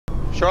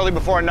Shortly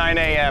before 9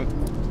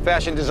 a.m.,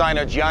 fashion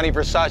designer Gianni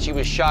Versace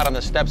was shot on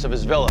the steps of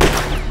his villa.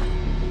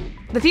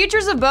 The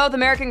futures of both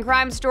American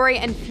Crime Story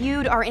and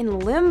Feud are in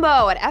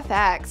limbo at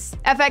FX.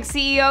 FX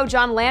CEO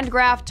John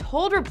Landgraf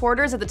told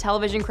reporters at the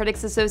Television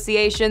Critics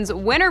Association's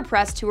Winter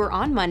Press Tour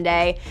on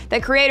Monday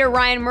that creator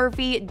Ryan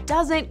Murphy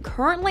doesn't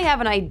currently have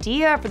an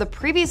idea for the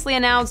previously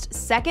announced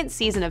second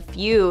season of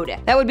Feud.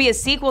 That would be a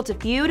sequel to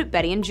Feud,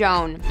 Betty and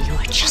Joan. You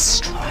are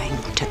just trying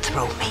to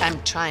throw me.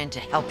 I'm trying to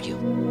help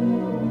you.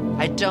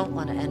 I don't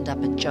want to end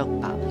up a joke,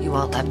 Bob. You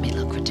won't let me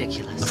look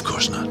ridiculous. Of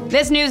course not.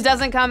 This news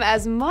doesn't come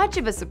as much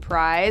of a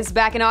surprise.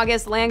 Back in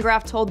August,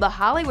 Landgraf told The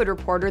Hollywood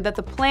Reporter that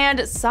the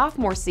planned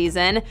sophomore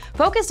season,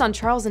 focused on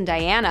Charles and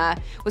Diana,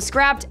 was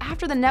scrapped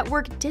after the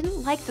network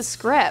didn't like the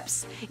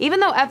scripts, even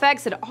though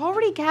FX had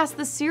already cast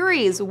the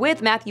series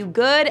with Matthew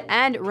Good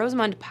and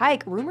Rosamund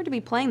Pike rumored to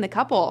be playing the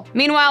couple.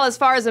 Meanwhile, as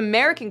far as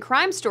American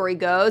Crime Story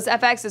goes,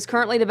 FX is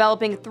currently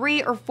developing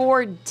 3 or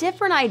 4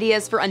 different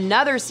ideas for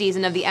another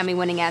season of the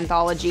Emmy-winning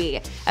anthology,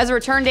 as a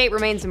return date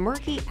remains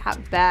murky at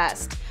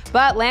best.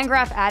 But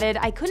Landgraf added,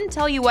 "I couldn't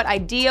tell you what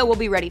idea will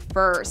be ready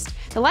first.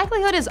 The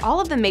likelihood is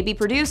all of them may be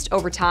produced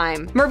over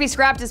time." Murphy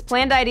scrapped his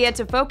planned idea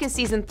to focus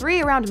season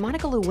 3 around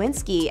Monica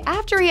Lewinsky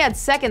after he had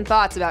second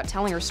thoughts about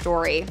telling her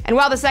story. And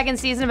while the second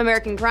season of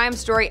American Crime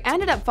Story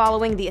ended up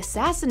following the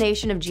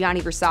assassination of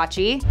Gianni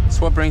Versace.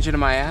 So what brings you to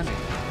Miami?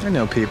 I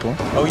know people.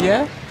 Oh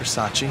yeah?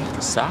 Versace.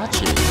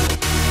 Versace.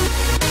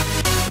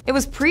 It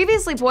was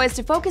previously poised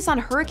to focus on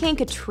Hurricane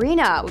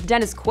Katrina, with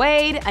Dennis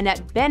Quaid,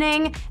 Annette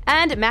Bening,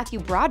 and Matthew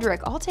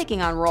Broderick all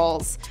taking on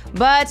roles.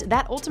 But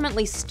that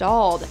ultimately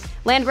stalled.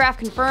 Landgraf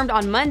confirmed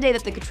on Monday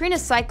that the Katrina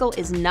cycle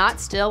is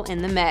not still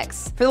in the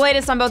mix. For the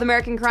latest on both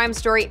American Crime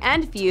Story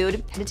and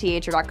Feud, head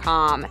to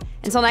THR.com.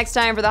 Until next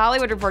time, for The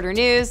Hollywood Reporter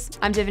News,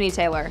 I'm Tiffany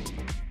Taylor.